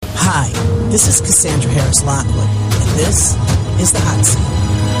Hi, this is Cassandra Harris Lockwood, and this is The Hot Seat.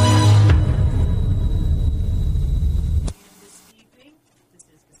 This evening, this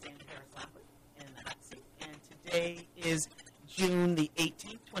is Cassandra Harris Lockwood in The Hot Seat, and today is June the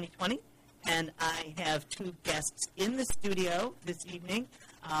 18th, 2020, and I have two guests in the studio this evening.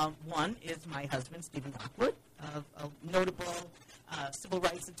 One is my husband, Stephen Lockwood, a notable civil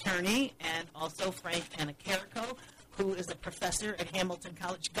rights attorney, and also Frank Annecharico, who is a professor at Hamilton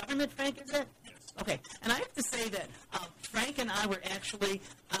College Government. Frank, is it? Yes. Okay. And I have to say that Frank and I were actually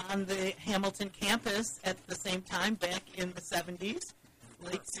on the Hamilton campus at the same time back in the 70s,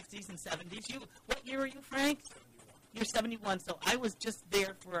 late 60s and 70s. What year were you, Frank? 71. You're 71. So I was just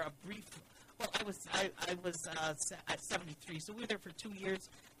there for a brief. Well, I was at 73. So we were there for 2 years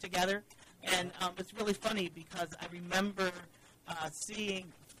together, and it's really funny because I remember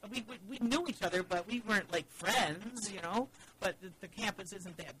seeing. We knew each other, but we weren't like friends, you know. But the campus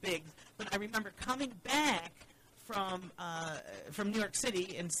isn't that big. But I remember coming back from New York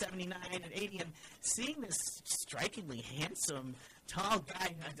City in '79 and '80 and seeing this strikingly handsome, tall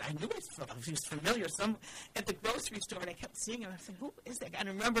guy. I knew he was familiar. Some at the grocery store, and I kept seeing him. I said, "Who is that guy?" And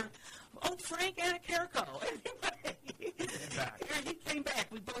I remember, Frank Annecharico. He came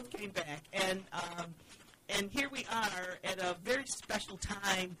back. We both came back, and here we are at a very special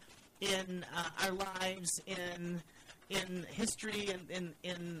time in our lives, in history, and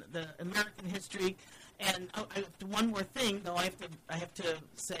in the American history. And one more thing, though, I have to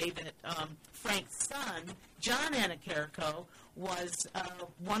say that Frank's son, John Annecharico, was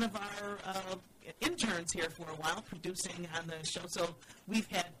one of our interns here for a while, producing on the show. So we've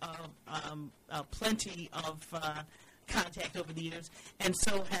had plenty of contact over the years, and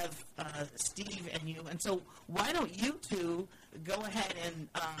so have Steve and you. And so why don't you two go ahead and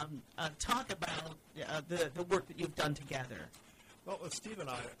talk about the work that you've done together? Well, Steve and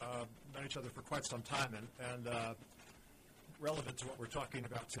I known each other for quite some time, and relevant to what we're talking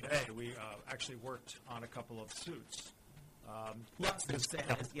about today, we actually worked on a couple of suits. Lawsuits,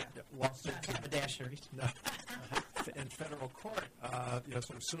 lawsuits. Haberdasheries. In federal court, sort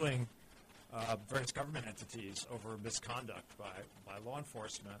of suing various government entities over misconduct by law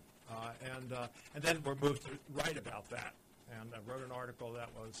enforcement, and then we're moved to write about that. And I wrote an article that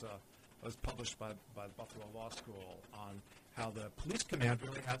was published by the Buffalo Law School on how the police command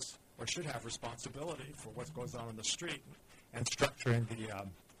really has or should have responsibility for what goes on the street and structuring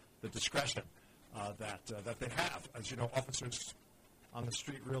the discretion that they have. As you know, officers on the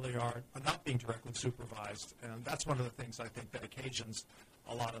street really are not being directly supervised, and that's one of the things I think that occasions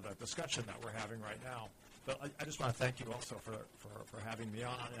a lot of the discussion that we're having right now. But I just want to thank you also for having me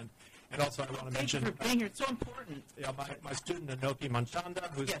on, and also I want to mention... Thank you for being here. It's so important. Yeah, my student, Onoki Manchanda,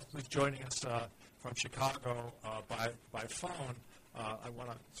 who's joining us from Chicago by phone. I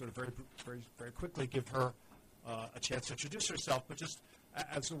want to sort of very, very, very quickly give her a chance to introduce herself, but just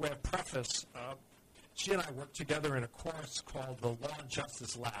as a way of preface, she and I worked together in a course called the Law and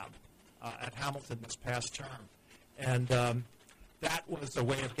Justice Lab at Hamilton this past term. And that was a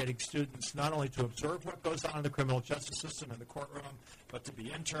way of getting students not only to observe what goes on in the criminal justice system in the courtroom, but to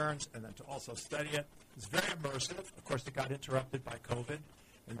be interns and then to also study it. It's very immersive. Of course, it got interrupted by COVID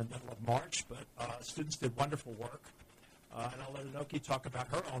in the middle of March, but students did wonderful work. And I'll let Onoki talk about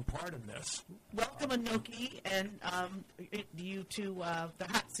her own part in this. Welcome, Onoki, and you to the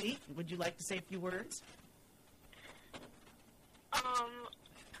hot seat. Would you like to say a few words? I'm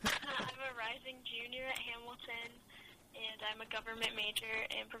a rising junior at Hamilton, and I'm a government major,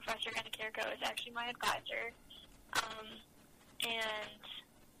 and Professor Annecharico is actually my advisor. And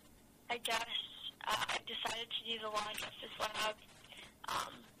I guess I decided to do the Law and Justice Lab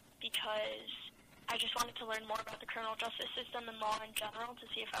because I just wanted to learn more about the criminal justice system and law in general to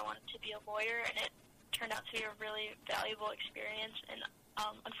see if I wanted to be a lawyer, and it turned out to be a really valuable experience. And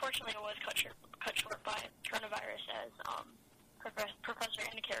unfortunately, it was cut short by coronavirus, as Professor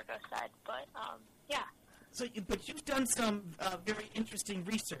Annecharico said. But yeah. So, but you've done some very interesting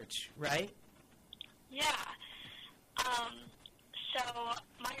research, right? Yeah. So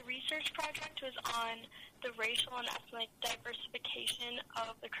my research project was on the racial and ethnic diversification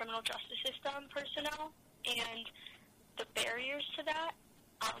of the criminal justice system personnel and the barriers to that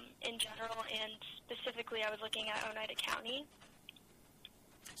in general, and specifically I was looking at Oneida County.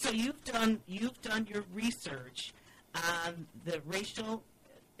 So you've done your research on the racial.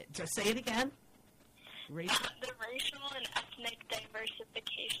 Say it again. The racial and ethnic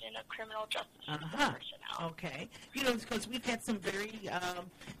diversification of criminal justice system personnel. Okay. Because we've had some very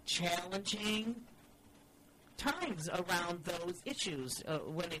challenging times around those issues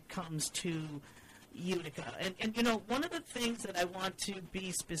when it comes to Utica. And one of the things that I want to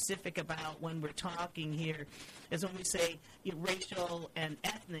be specific about when we're talking here is when we say racial and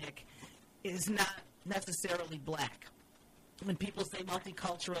ethnic is not necessarily black. When people say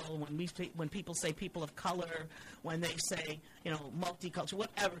multicultural, when people say people of color, when they say multicultural,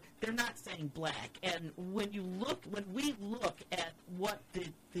 whatever, they're not saying black. And when we look at what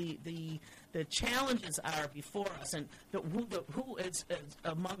the challenges are before us, and who is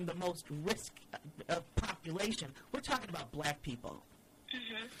among the most risk population, we're talking about black people.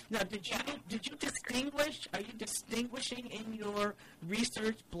 Mm-hmm. Now, did you distinguish? Are you distinguishing in your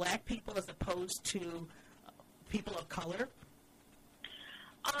research black people as opposed to people of color?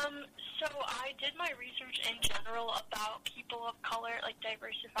 So I did my research in general about people of color, like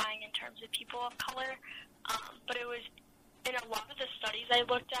diversifying in terms of people of color, but it was, in a lot of the studies I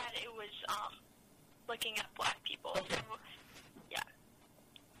looked at, it was looking at black people. Okay. So, yeah.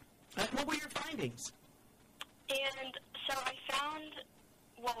 What were your findings? And so I found,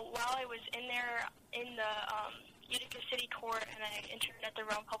 while I was in there in the Utica City Court and I interned at the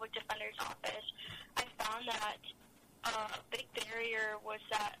Rome Public Defender's Office, I found that a big barrier was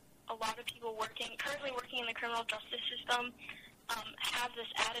that a lot of people currently working in the criminal justice system have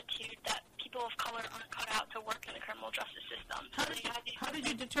this attitude that people of color aren't cut out to work in the criminal justice system. How did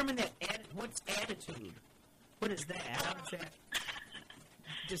you determine that? What's attitude? What is that? How does that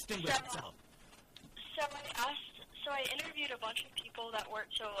distinguish itself? So I interviewed a bunch of people that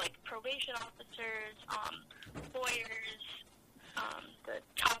worked, like probation officers, lawyers, the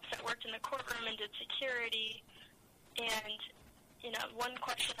cops that worked in the courtroom and did security. And, one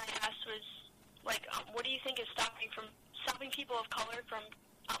question I asked was, like, what do you think is stopping people of color from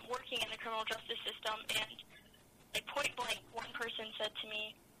working in the criminal justice system? And, like, point blank, one person said to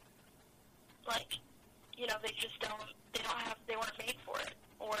me, like, they weren't made for it.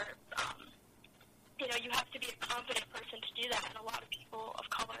 Or, you have to be a confident person to do that, and a lot of people of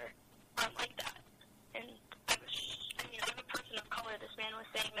color aren't like that. And I'm a person of color. This man was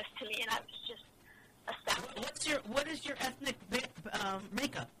saying this to me, and I was just astounded. What is your ethnic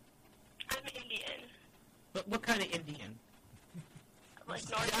makeup? I'm Indian. But what kind of Indian? Like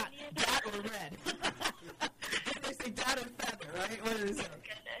North Indian? Dot or red? They say dot or feather, right? What is it?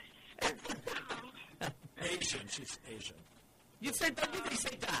 Goodness. Asian. She's Asian. You say dot. You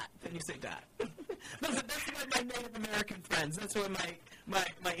say dot. Then you say dot. That's what my Native American friends. That's what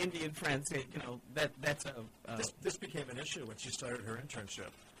my Indian friends say. That's a. This became an issue when she started her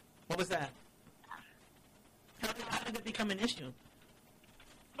internship. What was that? How did it become an issue?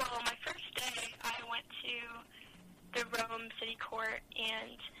 Well, my first day, I went to the Rome City Court,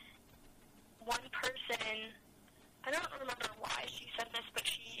 and one person, I don't remember why she said this, but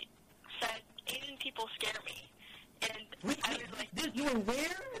she said, Asian people scare me. And I was like... You were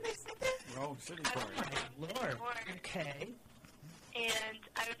where when they said that? Rome City Court. Oh, my Lord. Okay. And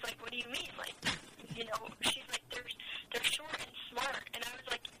I was like, what do you mean? Like, she's like, they're short and smart. And I was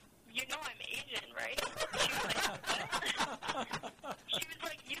like, I'm Asian, right? She was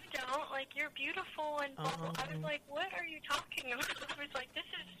like, you don't. Like, you're beautiful and blah, blah. I was like, what are you talking about? I was like, this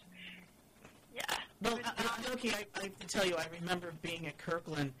is, yeah. Well, Onoki, I have to tell you, I remember being at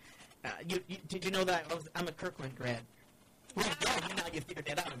Kirkland. Did you know that I'm a Kirkland grad? Well, yeah, now you figured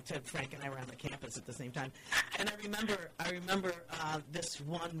that out. Ted, Frank, and I were on the campus at the same time. And I remember this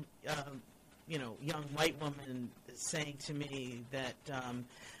one, young white woman saying to me that,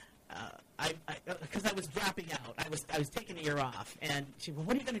 because I was dropping out. I was taking a year off. And she said, well,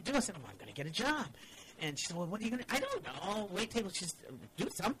 what are you going to do? I said, I'm going to get a job. And she said, well, what are you going to do? I don't know. Wait till she's do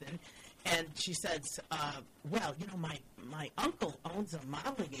something. And she says, well, my uncle owns a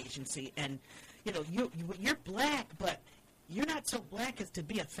modeling agency, and, you're black, but you're not so black as to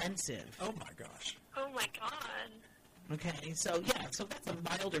be offensive. Oh, my gosh. Oh, my God. Okay, so that's a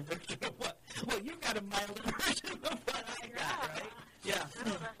milder version of what... Well, you got a milder version of what I got, right? Yeah.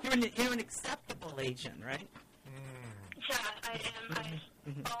 You're an acceptable Asian, right? Yeah, I am.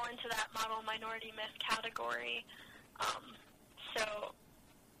 I fall into that model minority myth category. So,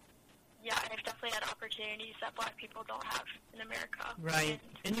 yeah, I've definitely had opportunities that black people don't have in America. Right.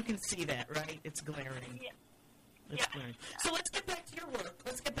 And you can see that, right? It's glaring. Yeah. It's glaring. So let's get back to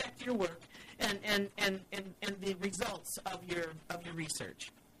your work. And the results of your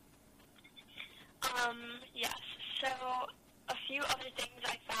research. Yes. So a few other things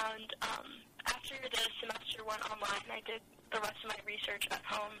I found after the semester went online. I did the rest of my research at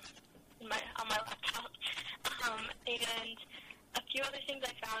home on my laptop, and a few other things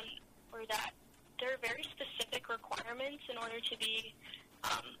I found were that there are very specific requirements in order to be.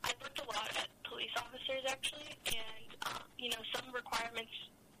 I looked a lot at police officers actually, and some requirements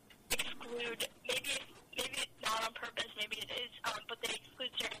exclude, maybe it's not on purpose, maybe it is, but they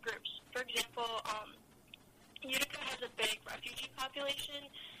exclude certain groups. For example, Utica has a big refugee population,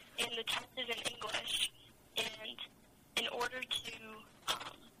 and the test is in English, and in order to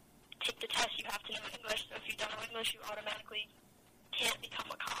take the test, you have to know English, so if you don't know English, you automatically can't become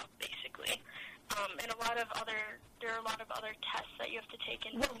a cop, basically. And there are a lot of other tests that you have to take.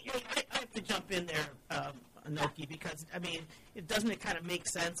 I have to jump in there, Onoki, because, I mean, doesn't it kind of make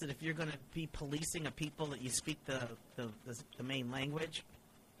sense that if you're going to be policing a people that you speak the main language?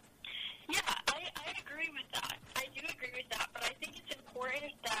 Yeah, I agree with that. I do agree with that, but I think it's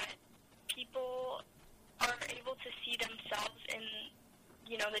important that people are able to see themselves in,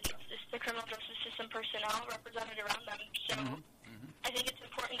 the criminal justice system personnel represented around them. So I think it's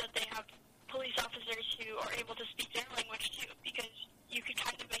important that they have police officers who are able to speak their language too, because you could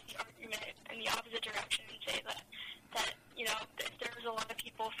kind of make the argument in the opposite direction and say that there's a lot of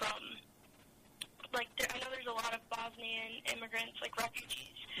people from, I know there's a lot of Bosnian immigrants, like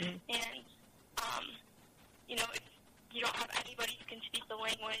refugees, and, if you don't have anybody who can speak the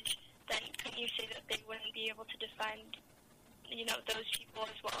language, then couldn't you say that they wouldn't be able to defend, those people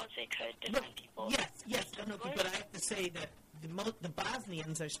as well as they could defend people? Yes, Onoki, but I have to say that the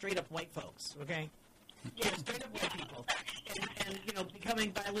Bosnians are straight up white folks, okay? Yeah, straight up white people. And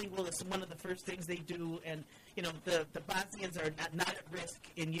becoming bilingual is one of the first things they do, and, the Bosnians are not at risk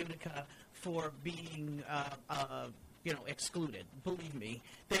in Utica for being, excluded. Believe me,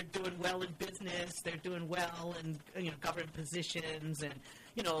 they're doing well in business. They're doing well in government positions, and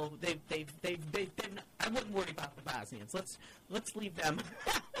they've. I wouldn't worry about the Bosnians. Let's leave them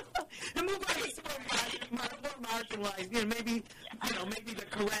and move on to some more marginalized. Maybe the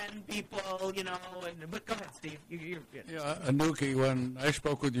Karen people. But go ahead, Steve. Yeah, Onoki. When I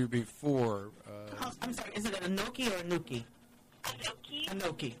spoke with you before, I'm sorry. Is it an Onoki or Anuki?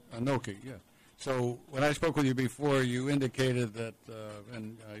 Onoki. Onoki. Yeah. So when I spoke with you before, you indicated that,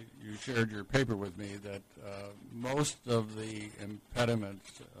 and you shared your paper with me, that most of the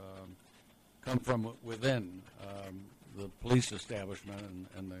impediments come from within the police establishment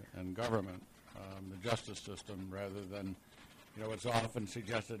and government, the justice system, rather than, it's often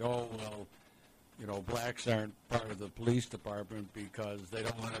suggested, blacks aren't part of the police department because they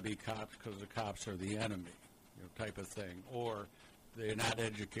don't want to be cops because the cops are the enemy, type of thing, or they're not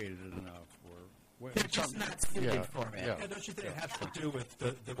educated enough, or they're just not suited for it. Yeah, don't you think it has to do with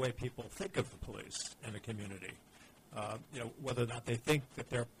the way people think of the police in a community? Whether or not they think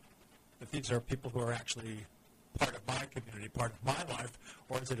that these are people who are actually part of my community, part of my life,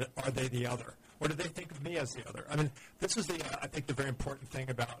 or are they the other? Or do they think of me as the other? I mean, this is I think the very important thing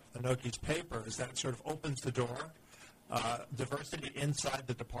about Onoki's paper is that it sort of opens the door. Diversity inside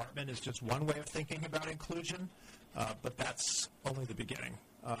the department is just one way of thinking about inclusion, but that's only the beginning.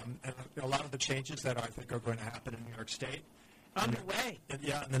 And a lot of the changes that I think are going to happen in New York State. Underway. In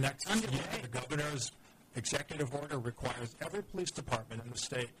the next year, the governor's executive order requires every police department in the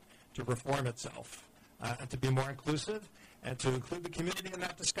state to reform itself and to be more inclusive and to include the community in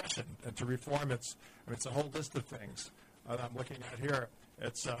that discussion and to reform it's a whole list of things that I'm looking at here.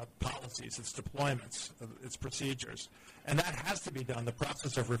 It's policies, it's deployments, it's procedures. And that has to be done. The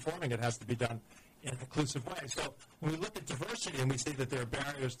process of reforming it has to be done in an inclusive way. So when we look at diversity and we see that there are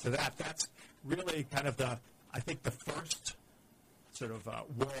barriers to that, that's really kind of the first sort of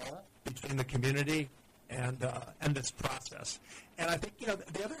wall between the community and this process. And I think,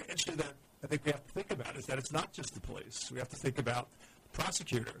 the other issue that I think we have to think about is that it's not just the police. We have to think about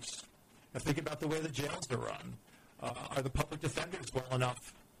prosecutors. We have to think about the way the jails are run. Are the public defenders well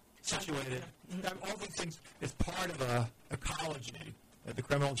enough situated? All these things is part of a ecology that the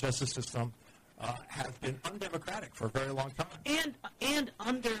criminal justice system has been undemocratic for a very long time. And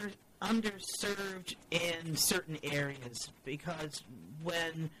underserved in certain areas, because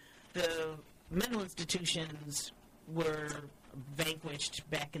when the mental institutions were vanquished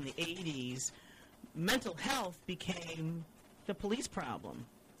back in the 80s, mental health became the police problem.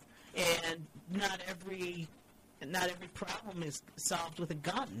 And not every problem is solved with a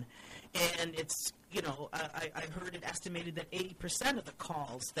gun. And it's, I heard it estimated that 80% of the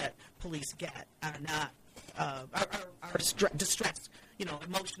calls that police get are not, are distress,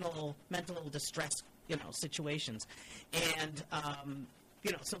 emotional, mental distress, situations. And,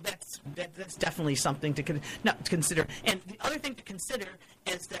 so that's definitely something to consider. And the other thing to consider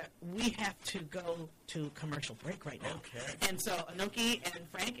is that we have to go to commercial break right now. Okay. And so Onoki and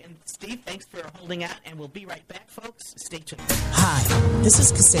Frank and Steve, thanks for holding out, and we'll be right back, folks. Stay tuned. Hi, this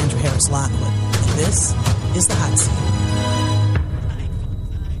is Cassandra Harris Lockwood, and this is The Hot Seat. Hi,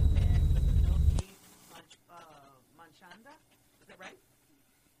 folks. I'm back with Onoki Manchanda. Is that right?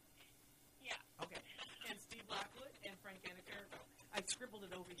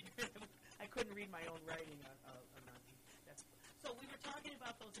 I couldn't read my own writing. So we were talking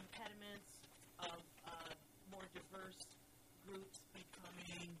about those impediments of more diverse groups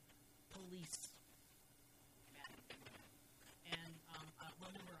becoming police. And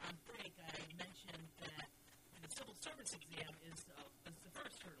when we were on break, I mentioned that the civil service exam is the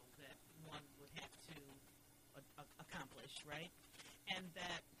first hurdle that one would have to accomplish, right? And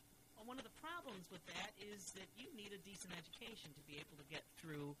that one of the problems with that is that you need a decent education to be able to get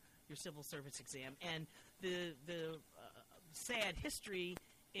through your civil service exam. And the sad history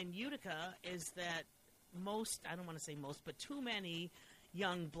in Utica is that most, I don't want to say most, but too many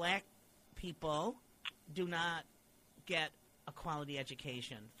young black people do not get a quality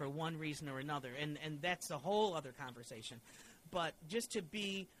education for one reason or another, and that's a whole other conversation. But just to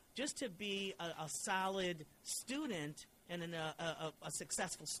be a solid student and a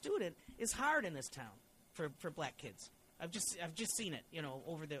successful student is hard in this town for black kids. I've just seen it,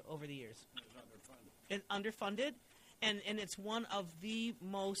 over the years. It's underfunded, and it's one of the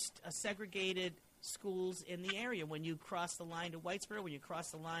most segregated schools in the area. When you cross the line to Whitesboro, when you cross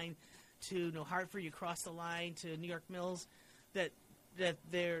the line to New Hartford, you cross the line to New York Mills,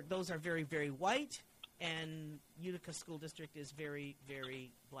 those are very, very white, and Utica School District is very,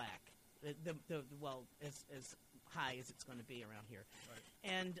 very black. As high as it's going to be around here. Right.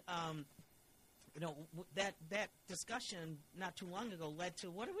 And that discussion not too long ago led to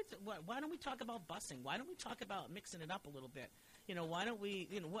why don't we talk about busing? Why don't we talk about mixing it up a little bit? Why don't we?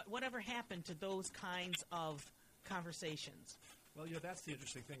 Whatever happened to those kinds of conversations? Well, that's the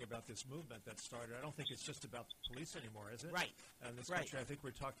interesting thing about this movement that started. I don't think it's just about police anymore, is it? Right. And this country, I think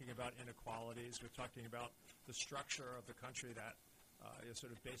we're talking about inequalities. We're talking about the structure of the country that is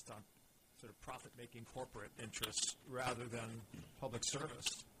sort of based on sort of profit-making corporate interests rather than public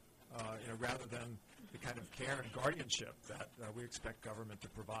service, rather than the kind of care and guardianship that we expect government to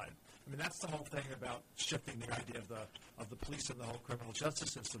provide. I mean, that's the whole thing about shifting the idea of the police and the whole criminal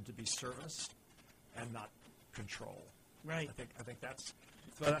justice system to be service and not control. Right. I think that's.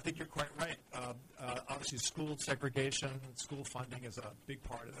 But I think you're quite right. Obviously, school segregation, school funding is a big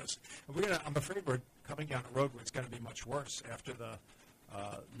part of this. And I'm afraid we're coming down a road where it's going to be much worse after the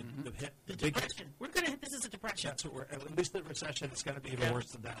hit. The depression. We're going to hit this as a depression. That's what at least the recession is going to be even worse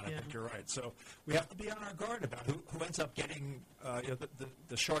than that. I think you're right. So we have to be on our guard about who ends up getting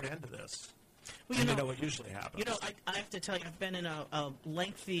the short end of this. Well, you know what usually happens. I have to tell you, I've been in a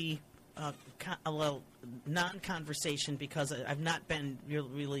lengthy non-conversation because I've not been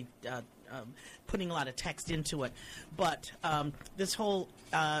really putting a lot of text into it. But this whole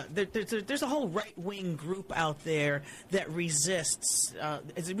there's a whole right-wing group out there that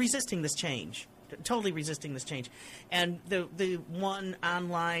is resisting this change, totally resisting this change. And the one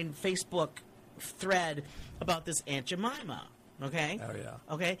online Facebook thread about this Aunt Jemima. Okay? Oh, yeah.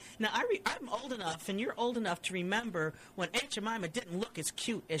 Okay? Now, I'm old enough, and you're old enough to remember when Aunt Jemima didn't look as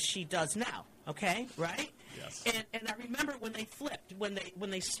cute as she does now. Okay? Right? Yes. And I remember when they flipped, when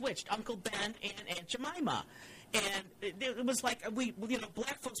they switched Uncle Ben and Aunt Jemima. And it was like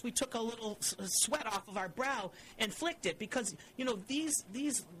black folks, we took a little sweat off of our brow and flicked it because,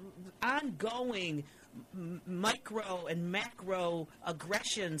 these ongoing micro and macro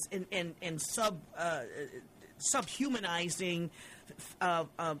aggressions and subhumanizing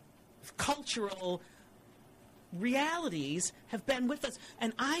cultural realities have been with us.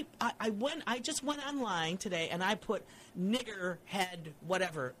 And I just went online today and I put niggerhead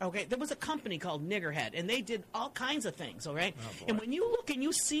whatever. Okay, there was a company called Niggerhead and they did all kinds of things. All right, and when you look and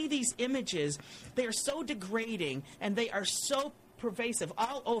you see these images, they are so degrading and they are so pervasive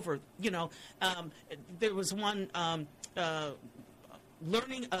all over. There was one.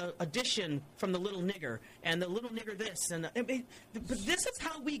 Learning addition from the little nigger and the little nigger this but this is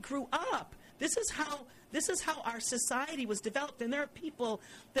how we grew up. This is how our society was developed, and there are people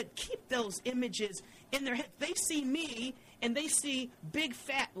that keep those images in their head. They see me and they see big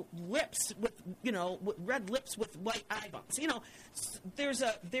fat lips with with red lips with white eyeballs. There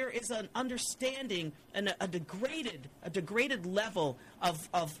is an understanding and a degraded level of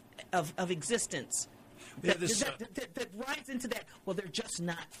existence. That rides into that. Well, they're just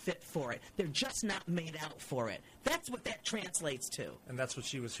not fit for it. They're just not made out for it. That's what that translates to. And that's what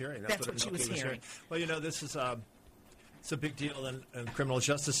she was hearing. That's what she was hearing. Well, this is it's a big deal in the criminal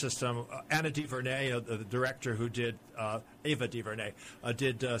justice system. Anna DuVernay, the director who did Ava DuVernay,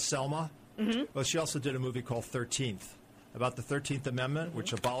 did Selma. Mm-hmm. Well, she also did a movie called 13th about the 13th Amendment,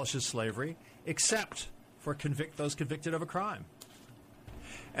 which abolishes slavery, except for those convicted of a crime.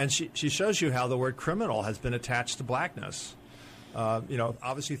 And she shows you how the word criminal has been attached to blackness,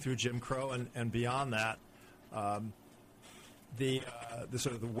 obviously through Jim Crow and beyond that. the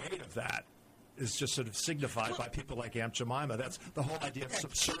sort of the weight of that is just sort of signified by people like Aunt Jemima. That's the whole idea of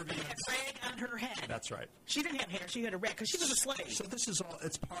subservience. She had a rag on her head. That's right. She didn't have hair. She had a rag because she was a slave. So this is all,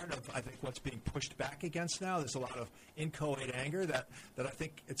 it's part of, I think, what's being pushed back against now. There's a lot of inchoate anger that I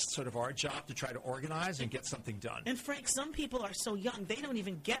think it's sort of our job to try to organize and get something done. And Frank, some people are so young, they don't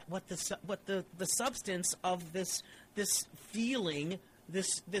even get what the substance of this feeling.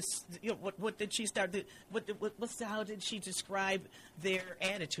 This what did she start? How did she describe their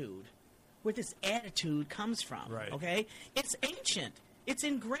attitude? Where this attitude comes from? Right. Okay, it's ancient. It's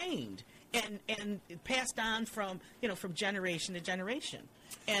ingrained and passed on from generation to generation.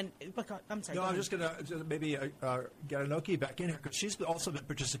 And I'm sorry. No, I'm just going to maybe get Onoki back in here because she's also been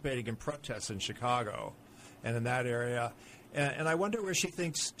participating in protests in Chicago and in that area, and I wonder where she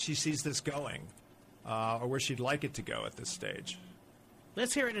thinks she sees this going, or where she'd like it to go at this stage.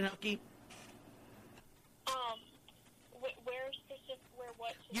 Let's hear it, Onoki. Where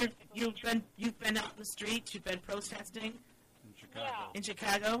what? You've been out in the streets. You've been protesting In Chicago. in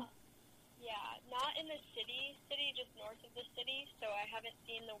Chicago. Yeah, not in the city, just north of the city, so I haven't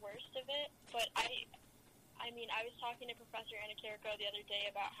seen the worst of it. But I mean, I was talking to Professor Annecharico the other day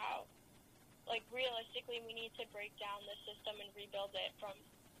about how, like, realistically, we need to break down the system and rebuild it from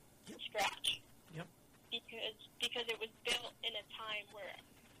scratch. Yep. Because it was built in a time where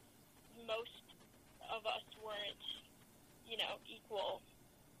most of us weren't, equal,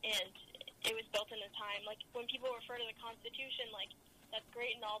 and it was built in a time, like, when people refer to the Constitution, like, that's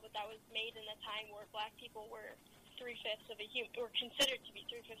great and all, but that was made in a time where black people were 3/5 of a human, or considered to be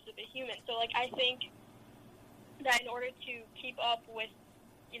 3/5 of a human. So, like, I think that in order to keep up with,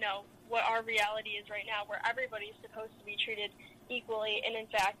 what our reality is right now, where everybody's supposed to be treated equally, and in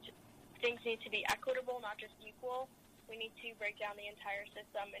fact, things need to be equitable, not just equal, we need to break down the entire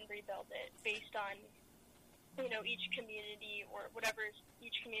system and rebuild it based on, each community or whatever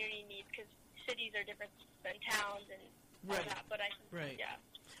each community needs, because cities are different than towns and all Right. that. But Right. yeah.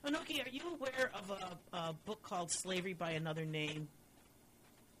 Onoki, are you aware of a book called Slavery by Another Name?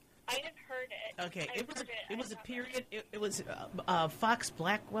 I have heard it. Okay, I've it was heard it was a I period. It was Fox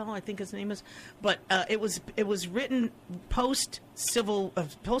Blackwell, I think his name is, but it was written post Civil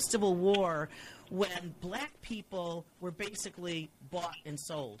War, when black people were basically bought and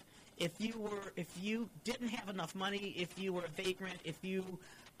sold. If you didn't have enough money, if you were a vagrant, if you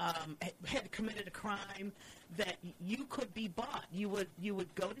had committed a crime, that you could be bought. You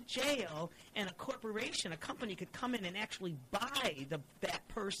would go to jail, and a company could come in and actually buy that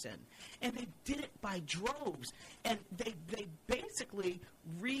person. And they did it by droves. And they basically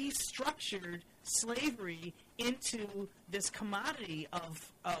restructured slavery into this commodity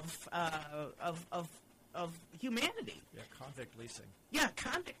of humanity. Yeah, convict leasing. Yeah,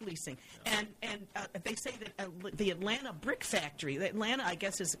 convict leasing, and they say that the Atlanta brick factory, Atlanta, I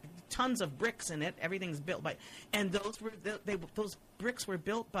guess, is tons of bricks in it. Everything's built by, and those bricks were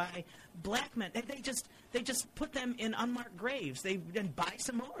built by black men. And they just put them in unmarked graves. They then buy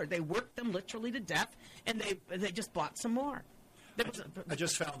some more. They worked them literally to death, and they just bought some more. I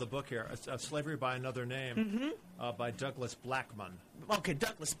just found the book here, Slavery by Another Name, by Douglas Blackman. Okay,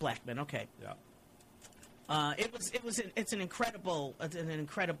 Douglas Blackman. Okay. Yeah. It's an incredible.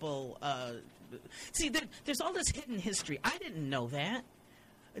 See, there's all this hidden history. I didn't know that.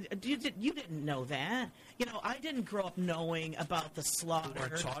 You didn't know that. I didn't grow up knowing about the slaughter. You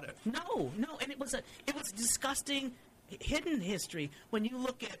weren't taught it. No, and it was disgusting hidden history. When you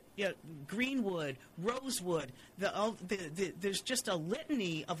look at Greenwood, Rosewood, there's just a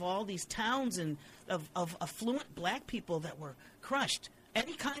litany of all these towns and of affluent black people that were crushed.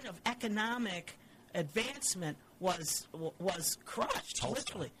 Any kind of economic advancement was crushed. Tulsa.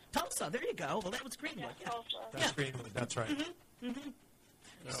 Literally. Tulsa, there you go. Well, that was Greenwood. Yeah, Yeah. Tulsa. That's Greenwood. That's right.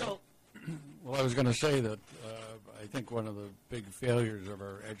 So, Well, I was going to say that I think one of the big failures of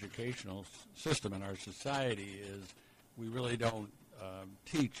our educational system and our society is we really don't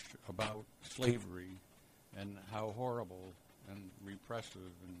teach about slavery and how horrible and repressive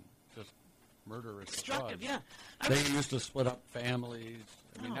and just murderous it was. destructive, yeah. They used to split up families.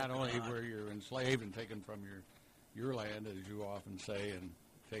 I mean, Oh, not only God. were you enslaved and taken from your land, as you often say, and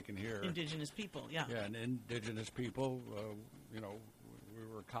taken here. Indigenous people, yeah. Yeah, and indigenous people, we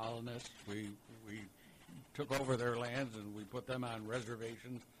were colonists. We took over their lands and we put them on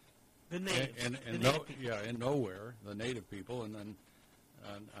reservations. The natives. In nowhere, the native people, and then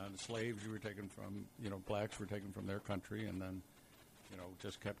on slaves you were taken from, blacks were taken from their country, and then,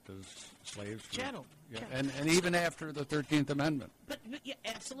 just kept as slaves. Chattel. Yeah, Chattel. and even after the 13th Amendment. But yeah,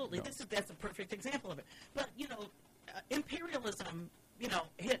 absolutely. No. That's a perfect example of it. But imperialism,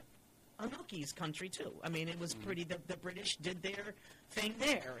 hit Onoki's country too. I mean, it was pretty. The British did their thing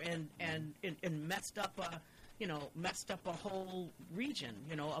there, and messed up a whole region,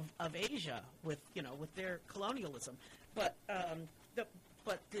 of Asia with their colonialism. But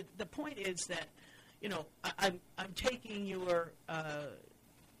the point is that, I'm taking your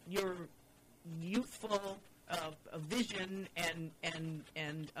youthful vision and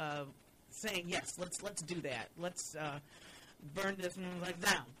saying, yes, let's do that. Let's burn this like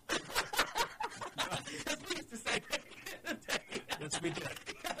down. That's what we used to say. Yes, we did.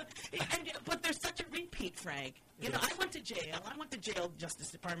 But there's such a repeat, Frank. I went to jail. I went to jail, Justice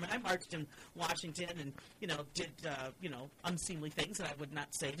Department. I marched in Washington and, did, unseemly things that I would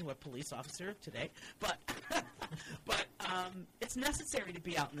not say to a police officer today. But it's necessary to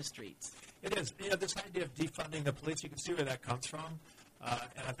be out in the streets. It is. This idea of defunding the police, you can see where that comes from.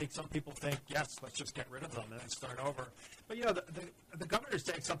 And I think some people think, yes, let's just get rid of them and then start over. But, the governor's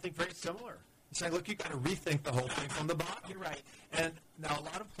saying something very similar. He's saying, look, you've got to rethink the whole thing from the bottom. You're right. And now a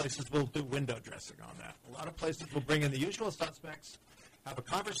lot of places will do window dressing on that. A lot of places will bring in the usual suspects, have a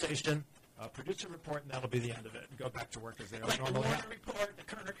conversation, produce a report, and that'll be the end of it, and go back to work as they like normally have. The Warner Report, the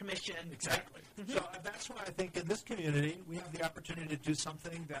Kerner Commission. Exactly. Mm-hmm. So that's why I think in this community we have the opportunity to do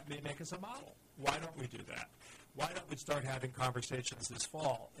something that may make us a model. Why don't we do that? Why don't we start having conversations this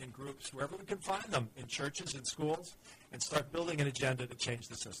fall in groups, wherever we can find them, in churches, in schools, and start building an agenda to change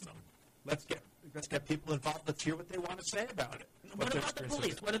the system? Let's get people involved. Let's hear what they want to say about it. What about the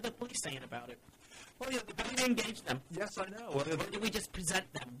police? What are the police saying about it? Well, How do you engage them? Yes, I know. Or do we just present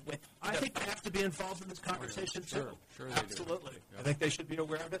them with? I think they have to be involved in this conversation too. Sure they Absolutely. do. I think they should be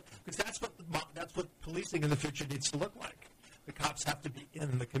aware of it because that's what policing in the future needs to look like. The cops have to be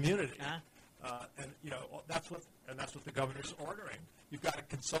in the community, that's what the governor's ordering. You've got to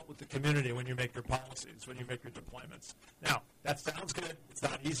consult with the community when you make your policies, when you make your deployments. Now, that sounds good. It's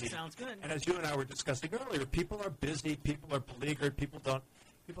not easy. Sounds good. And as you and I were discussing earlier, people are busy. People are beleaguered. People have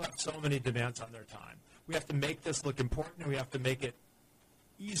so many demands on their time. We have to make this look important, and we have to make it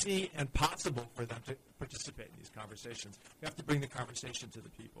easy and possible for them to participate in these conversations. We have to bring the conversation to the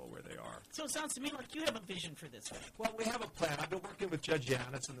people where they are. So it sounds to me like you have a vision for this. Well, we have a plan. I've been working with Judge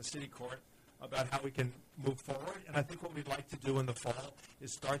Yanis in the city court about how we can move forward, and I think what we'd like to do in the fall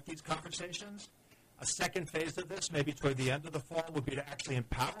is start these conversations. A second phase of this, maybe toward the end of the fall, would be to actually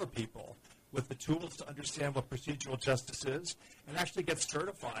empower people with the tools to understand what procedural justice is and actually get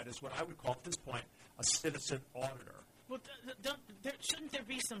certified as what I would call at this point a citizen auditor. Well, shouldn't there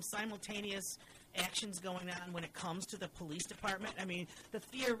be some simultaneous actions going on when it comes to the police department? I mean, the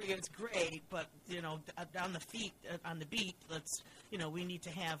theory is great, but on the beat, we need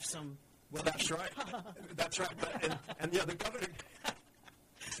to have some. Well, that's right. That's right. And the governor,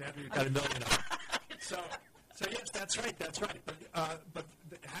 Sandra, you've got $1 million. So yes, that's right. That's right. But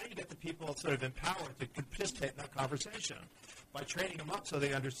how do you get the people sort of empowered to participate in that conversation? By training them up so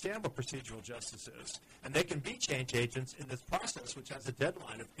they understand what procedural justice is. And they can be change agents in this process, which has a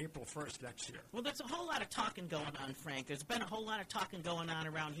deadline of April 1st next year. Well, there's a whole lot of talking going on, Frank. There's been a whole lot of talking going on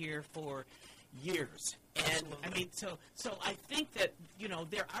around here for years. And, Absolutely. I mean, so I think that,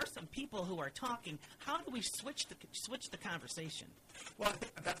 there are some people who are talking. How do we switch the conversation? Well,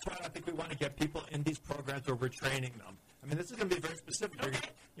 that's why I think we want to get people in these programs where we're training them. I mean, this is going to be very specific. Okay.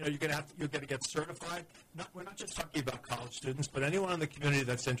 You're going to get certified. We're not just talking about college students, but anyone in the community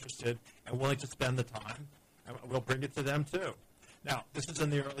that's interested and willing to spend the time, and we'll bring it to them too. Now, this is in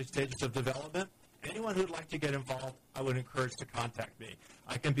the early stages of development. Anyone who'd like to get involved, I would encourage to contact me.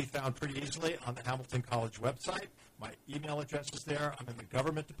 I can be found pretty easily on the Hamilton College website. My email address is there. I'm in the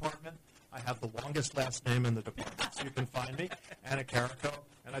government department. I have the longest last name in the department, so you can find me, Annecharico,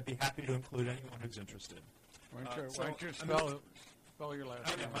 and I'd be happy to include anyone who's interested. Why don't you spell your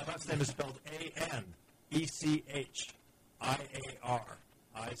last name? My last name is spelled Anecharico.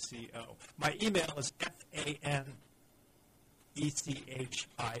 My email is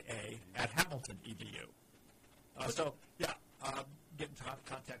FANECHIA@Hamilton.edu. Get in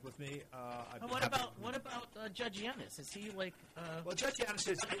contact with me. What about Judge Yanis? Is he like? Well, Judge Yanis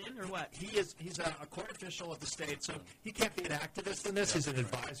is or what? He's a court official of the state, so he can't be an activist in this. He's an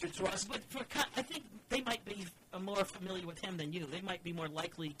advisor to us. But I think they might be more familiar with him than you. They might be more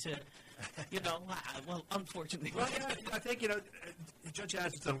likely to, well, unfortunately. Well, yeah, I think, Judge Yanis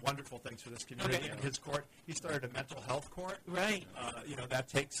has done wonderful things for this community and his court. He started a mental health court. Right. That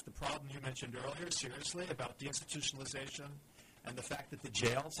takes the problem you mentioned earlier seriously about deinstitutionalization and the fact that the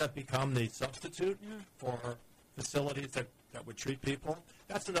jails have become the substitute for facilities that would treat people.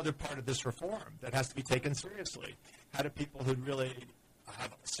 That's another part of this reform that has to be taken seriously. How do people who really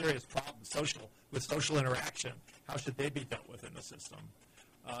have serious problems with social interaction, how should they be dealt with in the system?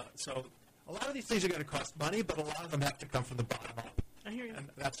 So a lot of these things are going to cost money, but a lot of them have to come from the bottom up. I hear you. And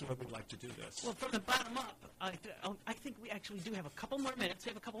that's the way we'd like to do this. Well, from the bottom up, I think we actually do have a couple more minutes. We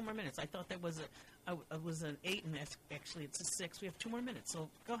have a couple more minutes. I thought there was an 8, and actually it's a 6. We have 2 more minutes. So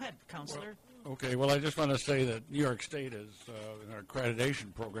go ahead, Counselor. Okay, well, I just want to say that New York State is an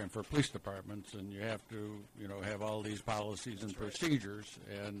accreditation program for police departments, and you have to, have all these policies and procedures,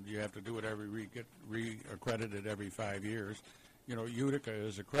 and you have to do it get re-accredited every 5 years. Utica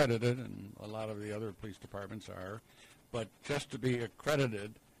is accredited, and a lot of the other police departments are, but just to be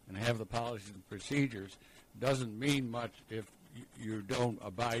accredited and have the policies and procedures doesn't mean much if you don't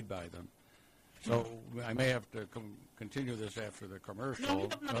abide by them. So I may have to continue this after the commercial. No, we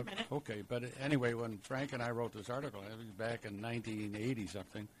have another minute. Okay, but anyway, when Frank and I wrote this article, it was back in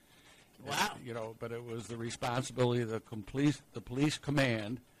 1980-something. Wow. But it was the responsibility of the police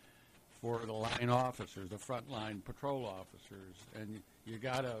command for the line officers, the frontline patrol officers. And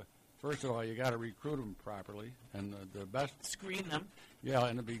first of all, you got to recruit them properly. And the best... Screen them. Yeah,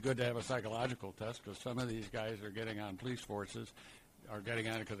 and it'd be good to have a psychological test, because some of these guys are getting on police forces are getting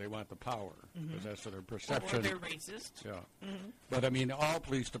on it because they want the power, because that's for their perception. Or they're racist. Yeah. But, I mean, all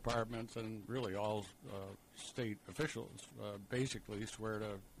police departments and really all state officials basically swear to,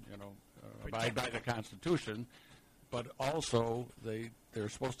 abide by the Constitution, but also they're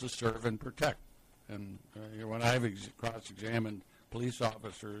supposed to serve and protect. And when I've cross-examined police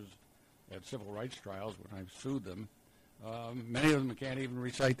officers at civil rights trials, when I've sued them, many of them can't even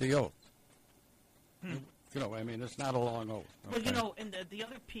recite the oath. It's not a long oath. Okay? Well, and the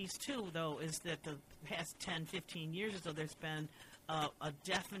other piece, too, though, is that the past 10, 15 years or so, there's been a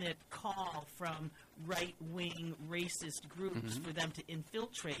definite call from right-wing racist groups for them to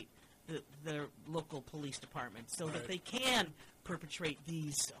infiltrate the local police departments so that they can perpetrate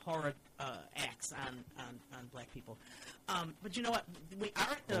these horrid acts on black people. But you know what? We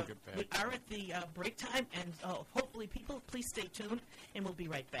are at the break time, and hopefully, people, please stay tuned, and we'll be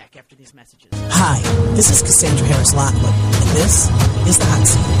right back after these messages. Hi, this is Cassandra Harris Lockwood, and this is the Hot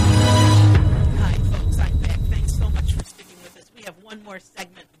Seat. Hi, folks. I'm back. Thanks so much for sticking with us. We have one more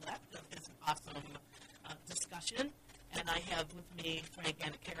segment left of this awesome discussion, and I have with me Frank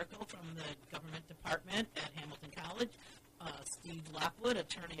Annecharico from the Government Department at Hamilton College, Steve Lockwood,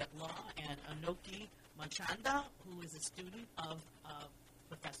 attorney at law, and Onoki Manchanda, who is a student of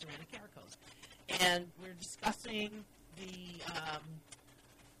Professor Annecharico's. And we're discussing the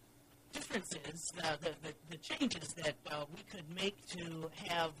differences, the changes that we could make to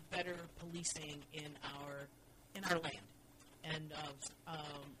have better policing in our land. And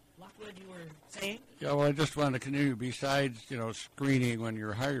Lockwood, you were saying? Yeah, well, I just wanted to continue. Besides, screening when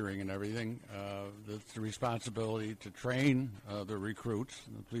you're hiring and everything, it's the responsibility to train the recruits,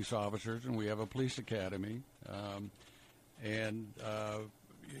 the police officers, and we have a police academy.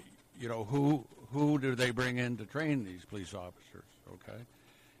 Who do they bring in to train these police officers? Okay,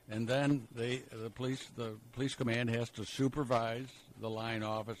 and then the police command has to supervise the line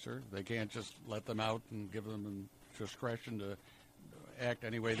officer. They can't just let them out and give them discretion to act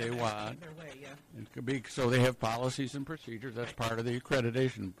any way they want. It could be, so they have policies and procedures. That's part of the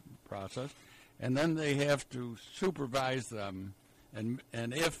accreditation process. And then they have to supervise them. And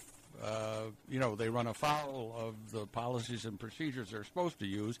if, they run afoul of the policies and procedures they're supposed to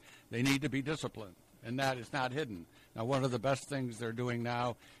use, they need to be disciplined. And that is not hidden. Now, one of the best things they're doing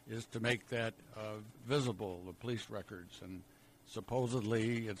now is to make that visible, the police records. And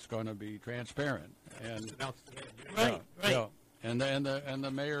supposedly it's going to be transparent. And Right. Yeah. And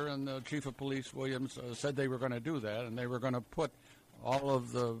the mayor and the chief of police, Williams, said they were going to do that, and they were going to put all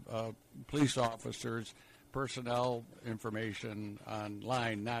of the police officers' personnel information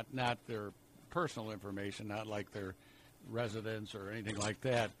online, not their personal information, not like their residence or anything like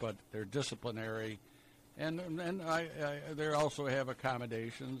that, but their disciplinary. And they also have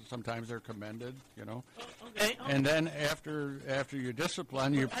accommodations. Sometimes they're commended, Okay. And then after you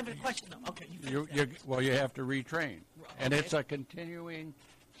discipline, I have a question, though. Okay. you have to retrain. Okay. And it's a continuing,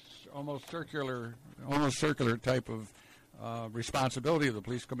 almost circular type of responsibility of the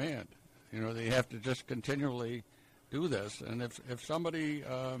police command. They have to just continually do this. And if somebody,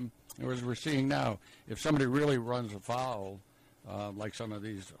 as we're seeing now, if somebody really runs afoul, like some of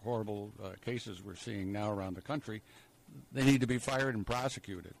these horrible cases we're seeing now around the country, they need to be fired and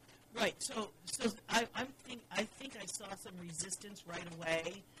prosecuted. Right. So I think I saw some resistance right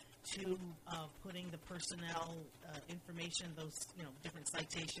away to putting the personnel information, those different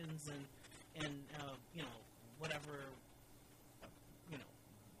citations and whatever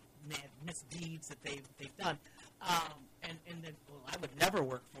misdeeds that they've done, and then I would never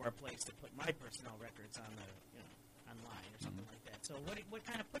work for a place to put my personnel records on online or something like that. So what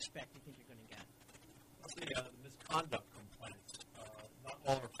kind of pushback do you think you're going to get? The misconduct complaints, not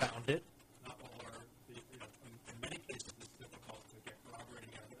all are founded. Not all are, in many cases it's difficult to get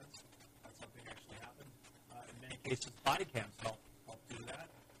corroborating evidence that something actually happened. In many cases, body cams help do that.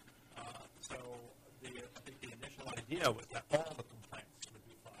 So I think the initial idea was that all the complaints would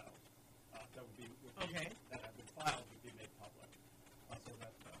be filed, that have been filed would be made public, so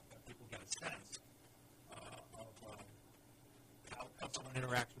that people get a sense of how someone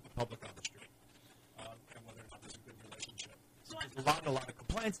interacts with the public on the street, and whether or not there's a good relationship. So there's a lot of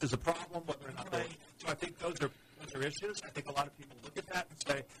complaints. There's a problem, whether or not so I think those are issues. I think a lot of people look at that and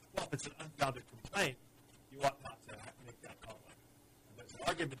say, well, if it's an unfounded complaint, you ought not to make that public. And there's an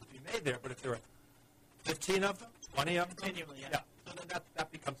argument to be made there, but if there are 15 of them, 20 of them, continually, so then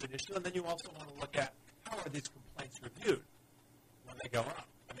that becomes an issue. And then you also want to look at how are these complaints reviewed when they go up.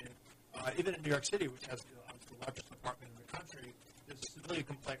 I mean, even in New York City, which has obviously the largest department in the country, there's a civilian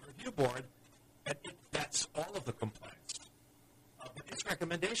complaint review board, and it vets all of the complaints. But its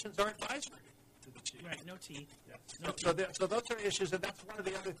recommendations are advisory to the chief. Right, no teeth. Yes. No So those are issues, and that's one of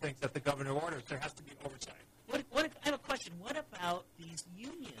the other things that the governor orders. There has to be oversight. I have a question. What about these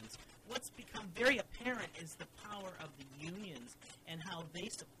unions? What's become very apparent is the power of the unions and how they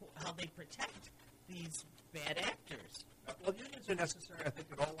protect these bad actors. Well, unions are necessary, I think,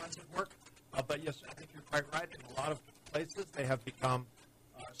 in all lines of work. But yes, I think you're quite right. In a lot of places, they have become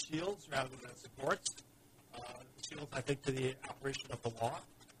shields rather than supports. Shields, I think, to the operation of the law.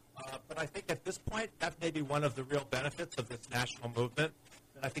 But I think at this point, that may be one of the real benefits of this national movement.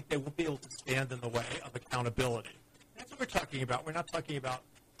 That I think they won't be able to stand in the way of accountability. That's what we're talking about. We're not talking about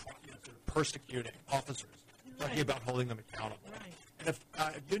sort of persecuting officers. We're talking about holding them accountable. Right. And if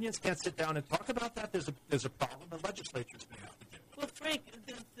unions can't sit down and talk about that, there's a problem, and legislatures may have to do it. Well, Frank,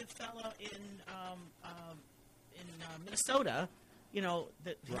 the fellow in Minnesota, he's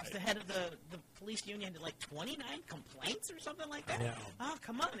the head of the police union, had like 29 complaints or something like that. Yeah. Oh,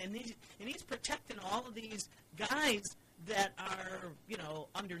 come on! And he's protecting all of these guys that are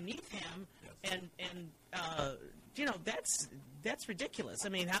underneath him, yes. and that's ridiculous. I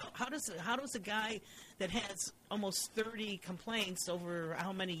mean, how does a guy that has almost 30 complaints over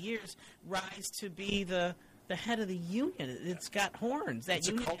how many years rise to be the head of the union? It's got horns. That it's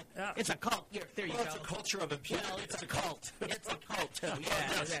union, a cult. Yeah. It's a cult. Yeah, there you go. It's a culture of impunity. Well, it's a cult. It's a cult too.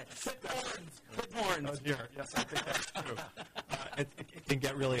 Yeah, Yes. Put horns. Oh dear. Yes, I think that's true. It can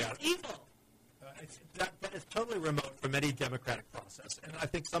get really out. Evil. That is totally remote from any democratic process. And I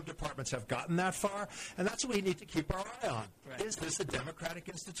think some departments have gotten that far, and that's what we need to keep our eye on. Right. Is this a democratic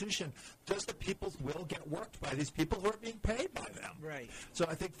institution? Does the people's will get worked by these people who are being paid by them? Right. So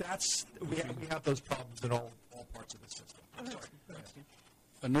I think we have those problems in all parts of the system. I'm sorry.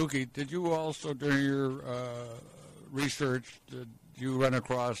 Onoki, did you also, during your research, did you run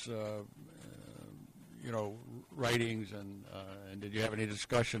across, writings and did you have any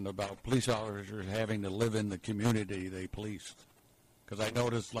discussion about police officers having to live in the community they policed? Because I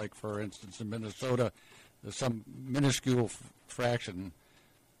noticed, like, for instance, in Minnesota, there's some minuscule fraction,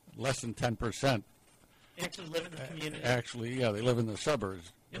 less than 10%. Actually live in the community. Actually, yeah, they live in the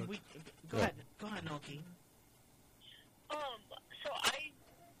suburbs. And go ahead, Onoki. So I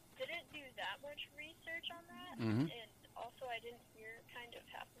didn't do that much research on that, Mm-hmm. and also I didn't hear kind of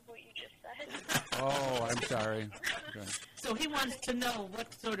half of what you just said. Oh, I'm sorry. Okay. So he wants to know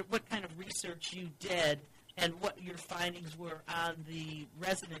what kind of research you did and what your findings were on the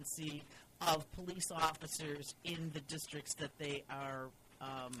residency of police officers in the districts that they are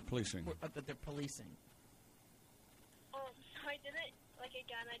Policing. That they're policing. So I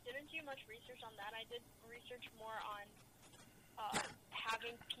didn't do much research on that. I did research more on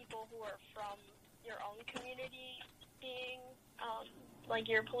having people who are from your own community being like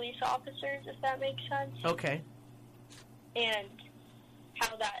your police officers, if that makes sense. Okay. And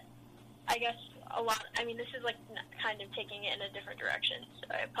how that, I guess, a lot, I mean, this is like kind of taking it in a different direction,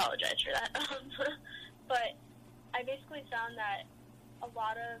 so I apologize for that. But I basically found that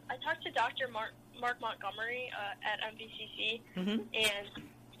I talked to Dr. Mark Montgomery at MVCC, mm-hmm. and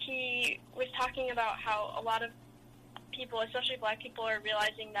he was talking about how a lot of people, especially black people, are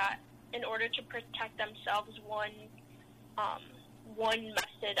realizing that in order to protect themselves, one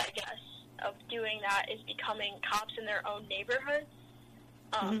method, I guess, of doing that is becoming cops in their own neighborhoods.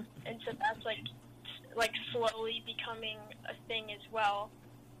 Mm-hmm. And so that's like slowly becoming a thing as well.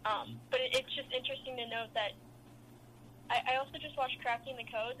 But it's just interesting to note that I also just watched Crafting the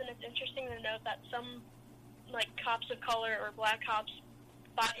Codes, and it's interesting to note that some like cops of color or black cops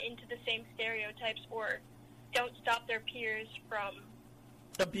buy into the same stereotypes or don't stop their peers from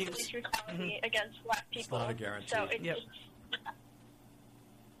Abuse. police brutality against black people. not a guarantee. So it's Yep.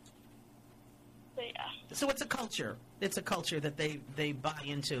 so yeah. So it's a culture. It's a culture that they buy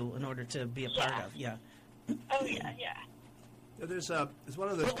into in order to be a part Yeah. of. Yeah. Oh yeah, yeah. There's one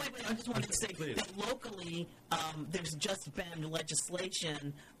of the. Well, wait, I just wanted to say Please. that locally, there's just been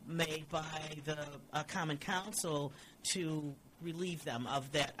legislation made by the Common Council to relieve them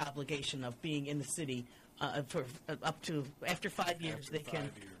of that obligation of being in the city for up to after 5 years. After They 5 can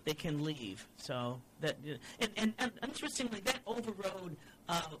years. they can leave. So that and interestingly, that overrode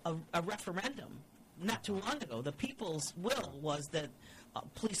a referendum not too long ago. The people's will was that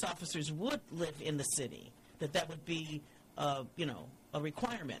police officers would live in the city. That would be a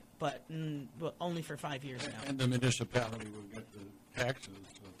requirement, but only for 5 years now. And the municipality will get the taxes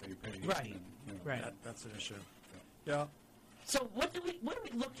that they pay. Right. And, Right. That's an issue. Yeah. So what are we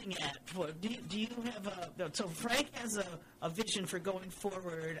looking at for? Do you have so Frank has a vision for going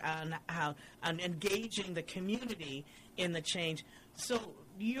forward on engaging the community in the change. So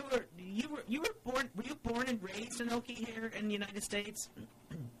were you born and raised in Onoki here in the United States?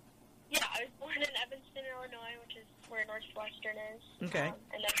 Yeah, I was born in Evanston, Illinois, which is where Northwestern is. Okay.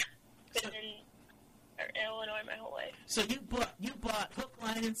 And I've been in Illinois my whole life. So you bought hook,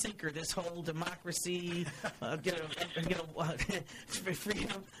 line, and sinker this whole democracy,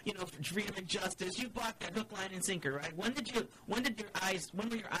 freedom and justice. You bought that hook, line, and sinker, right? When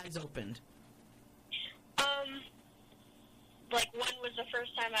were your eyes opened? Like, when was the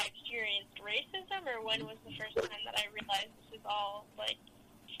first time I experienced racism, or when was the first time that I realized this is all, like,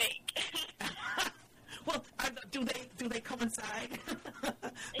 fake? Well, do they coincide?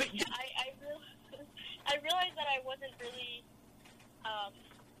 I realized that I wasn't really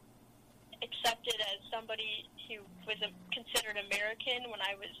accepted as somebody who was considered American when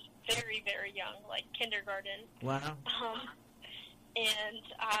I was very, very young, like kindergarten. Wow. And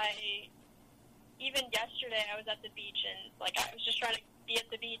even yesterday I was at the beach, and like I was just trying to be at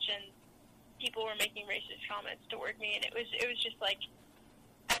the beach, and people were making racist comments toward me, and it was just like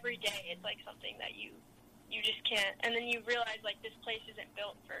every day it's like something that you just can't. And then you realize like this place isn't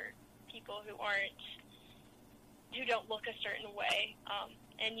built for people who don't look a certain way,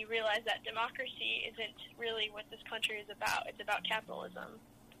 and you realize that democracy isn't really what this country is about. It's about capitalism.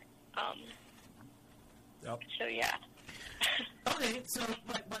 Yep. So yeah. Okay, so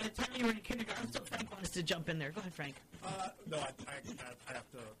by the time you were in kindergarten, so Frank wants to jump in there. Go ahead, Frank. No, I have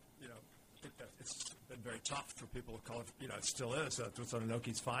to, think that it's been very tough for people of color. It still is. That's what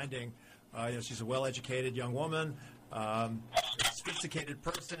Onoki's finding. She's a well-educated young woman, sophisticated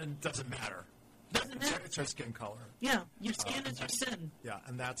person. Doesn't matter. Doesn't matter. It's her skin color. Yeah, your skin is your sin. Yeah,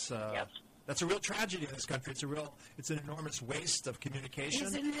 and that's Yep. that's a real tragedy in this country. It's an enormous waste of communication.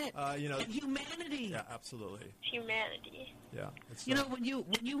 Isn't it? And humanity. Yeah, absolutely. Humanity. Yeah. It's, When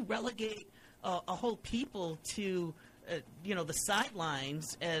you relegate a whole people to the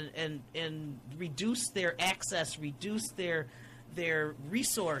sidelines and reduce their access, reduce their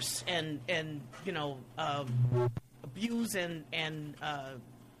resource, and abuse and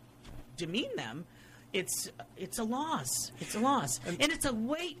demean them, it's a loss. It's a loss, and it's a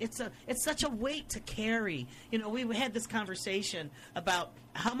weight. It's such a weight to carry. We had this conversation about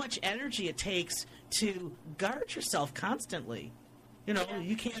how much energy it takes to guard yourself constantly.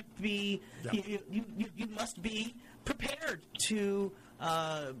 You can't be. Yeah. You must be prepared to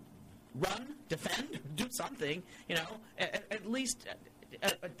run, defend, do something. At least.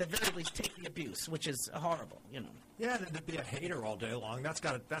 At the very least, take the abuse, which is horrible. Yeah, and then to be a hater all day long, that's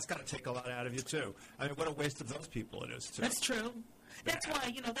got to take a lot out of you too. I mean, what a waste of those people it is too. That's true. That's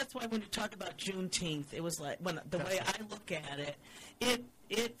why when you talk about Juneteenth, it was like the way I look at it,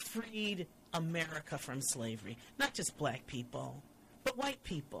 it freed America from slavery, not just black people, but white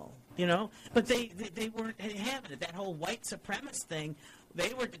people. But they weren't having it. That whole white supremacist thing.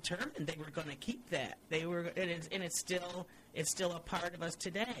 They were determined they were going to keep that. They were, and it's still a part of us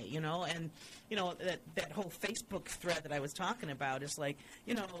today, And that whole Facebook thread that I was talking about is like,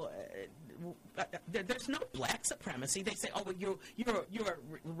 there's no black supremacy. They say, oh, well, you're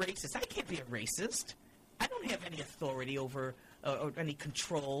a racist. I can't be a racist. I don't have any authority over or any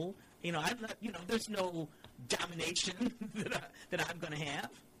control. I'm not. There's no domination that I'm going to have.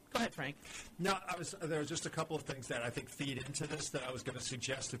 Go ahead, Frank. No, there was just a couple of things that I think feed into this that I was going to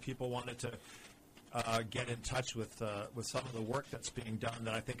suggest if people wanted to get in touch with some of the work that's being done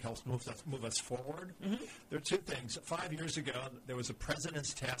that I think helps move us forward. Mm-hmm. There are two things. 5 years ago, there was a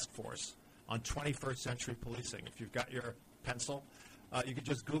President's Task Force on 21st century policing. If you've got your pencil, you could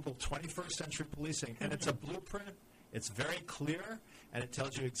just Google 21st century policing, and it's a blueprint. It's very clear, and it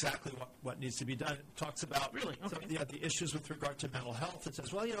tells you exactly what needs to be done. It talks about Really? Okay. some of the issues with regard to mental health. It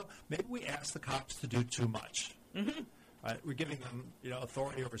says, well, maybe we ask the cops to do too much. Mm-hmm. Right? We're giving them,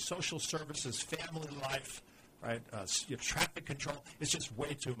 authority over social services, family life, right? Traffic control. It's just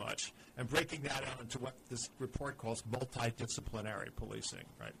way too much. And breaking that out into what this report calls multidisciplinary policing,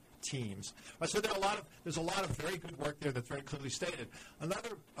 right? Teams. So there's a lot of very good work there that's very clearly stated. Another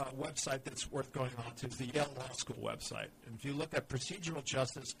website that's worth going on to is the Yale Law School website. And if you look at procedural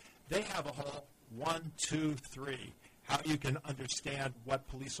justice, they have a whole 1, 2, 3, how you can understand what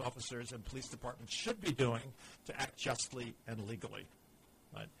police officers and police departments should be doing to act justly and legally.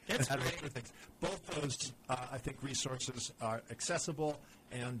 Right? That's and great. things. Both those, I think, resources are accessible,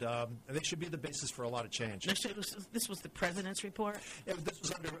 and they should be the basis for a lot of change. This was the president's report? Yeah, this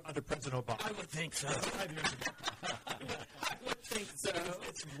was under President Obama. I would think so. 5 years ago. I would think so.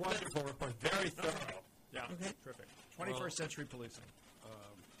 It's a wonderful report, very thorough. Yeah, Okay. terrific. 21st century policing.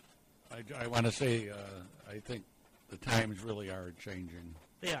 I want to say I think the times really are changing.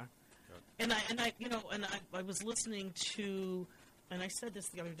 They are. And I was listening to, and I said this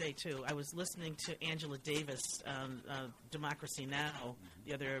the other day too. I was listening to Angela Davis, Democracy Now,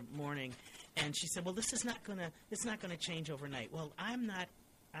 the other morning, and she said, "Well, this is not gonna change overnight." Well, I'm not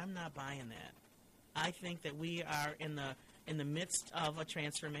buying that. I think that we are in the midst of a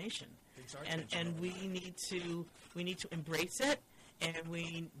transformation, Things are and changing. we need to embrace it, and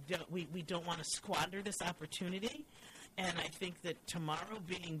we don't want to squander this opportunity. And I think that tomorrow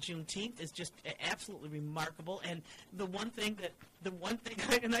being Juneteenth is just absolutely remarkable. And the one thing,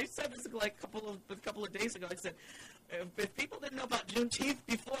 and I said this like a couple of days ago, I said, if people didn't know about Juneteenth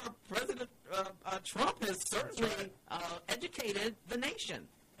before, President Trump has certainly educated the nation.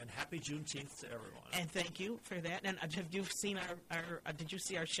 And happy Juneteenth to everyone. And thank you for that. And have you seen our did you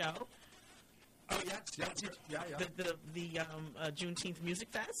see our show? Oh, yes. Yeah. The Juneteenth Music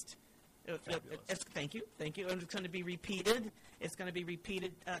Fest. Fabulous. Thank you. And it's going to be repeated. It's going to be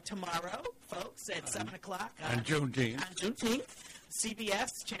repeated tomorrow, folks, at 7 o'clock. On Juneteenth. On Juneteenth. CBS,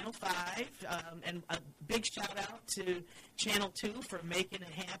 Channel 5. And a big shout-out to Channel 2 for making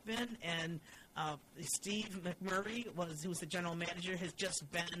it happen. And Steve McMurray, who's the general manager, has just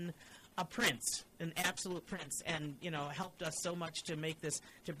been a prince, an absolute prince, and, helped us so much to make this,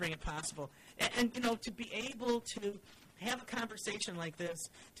 to bring it possible. And to be able to have a conversation like this,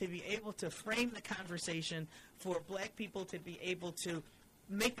 to be able to frame the conversation for black people to be able to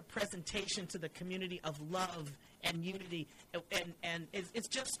make a presentation to the community of love and unity, and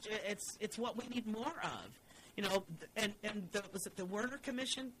it's what we need more of. Was it the Werner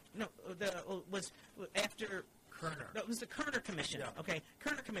Commission? No, was after Kerner. No, it was the Kerner Commission. Yeah. Okay,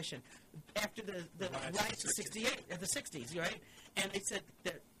 Kerner Commission. After the riots of the 60s, right? And they said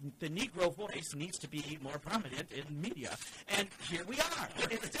that the Negro voice needs to be more prominent in media. And here we are.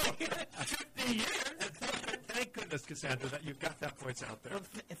 It's taken 50 years. Thank goodness, Cassandra, that you've got that voice out there. Well,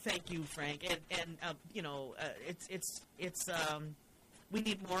 thank you, Frank. And we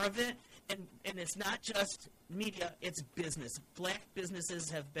need more of it. And it's not just media, it's business. Black businesses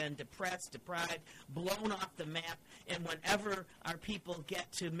have been depressed, deprived, blown off the map, and whenever our people get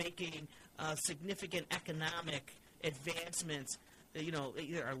to making significant economic advancements,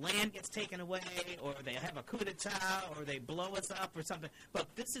 either our land gets taken away, or they have a coup d'etat, or they blow us up, or something. But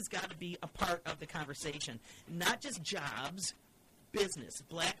this has got to be a part of the conversation. Not just jobs, business,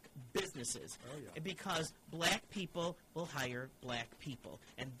 black businesses. Oh, yeah. Because black people will hire black people.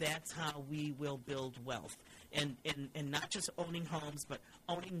 And that's how we will build wealth. And not just owning homes, but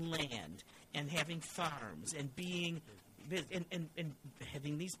owning land and having farms and and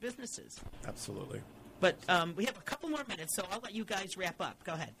having these businesses. Absolutely. But we have a couple more minutes, so I'll let you guys wrap up.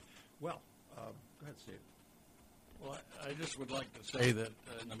 Go ahead. Well, go ahead, Steve. Well, I just would like to say that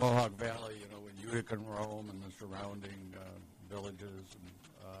in the Mohawk Valley, in Utica and Rome and the surrounding villages, and,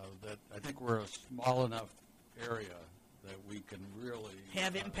 that I think we're a small enough area that we can really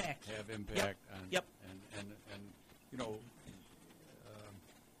have impact. On, Yep. And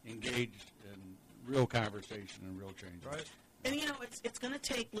engage in real conversation and real change. Right. And it's going to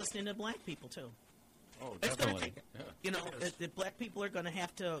take listening to black people too. Oh, It's going to definitely. take it. The black people are going to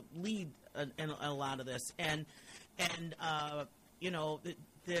have to lead in a lot of this, and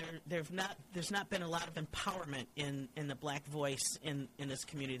there's not been a lot of empowerment in the black voice in this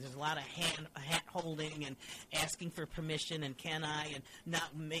community. There's a lot of hat holding and asking for permission and can I, and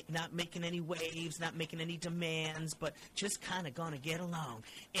not making any waves, not making any demands, but just kind of going to get along.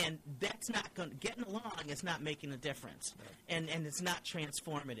 And that's not going. Getting along is not making a difference, and it's not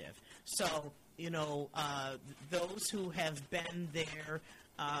transformative. So those who have been there,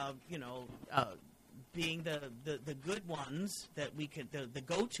 being the good ones that we could, the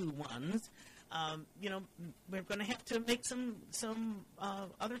go-to ones, we're going to have to make some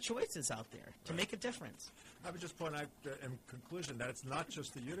other choices out there to make a difference. I would just point out in conclusion that it's not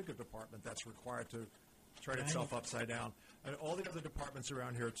just the Utica department that's required to turn itself upside down. And all the other departments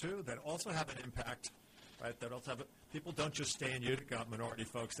around here, too, that also have an impact, right, that also have people don't just stay in Utica, minority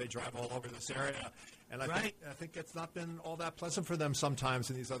folks. They drive all over this area. And I think it's not been all that pleasant for them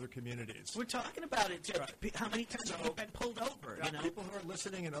sometimes in these other communities. We're talking about it, Judge. Right. How many times have you been pulled over? People who are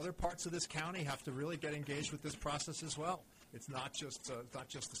listening in other parts of this county have to really get engaged with this process as well. It's not just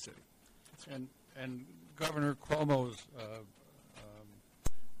the city. And Governor Cuomo's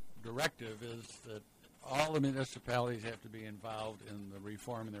directive is that all the municipalities have to be involved in the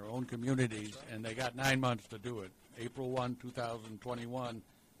reform in their own communities, and they got 9 months to do it. April 1, 2021,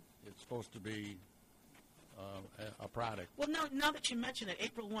 it's supposed to be a product. Well, now that you mention it,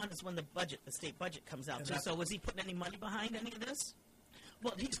 April 1 is when the state budget comes out, too. So was he putting any money behind any of this?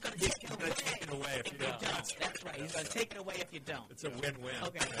 Well, he's going to take it away if you don't. That's right. He's going to take it away if you don't. It's a win-win.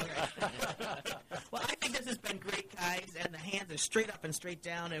 Okay. Well, I think this has been great, guys, and the hands are straight up and straight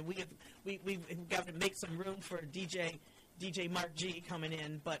down, and we've got to make some room for DJ Mark G coming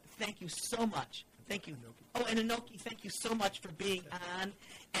in. But thank you so much. Thank you. Oh, and Onoki, thank you so much for being on,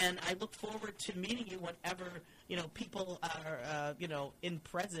 and I look forward to meeting you whenever people are in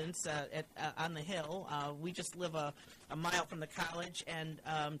presence on the Hill. We just live a mile from the college, and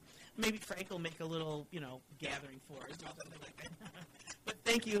maybe Frank will make a little gathering for us or something like that. But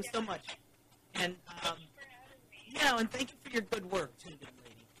thank you so much, and and thank you for your good work too, good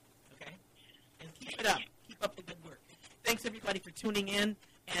lady. Okay, and keep it up. Keep up the good work. Thanks everybody for tuning in.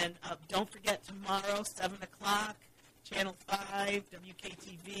 And don't forget, tomorrow, 7 o'clock, Channel 5,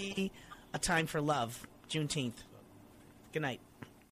 WKTV, A Time for Love, Juneteenth. Good night.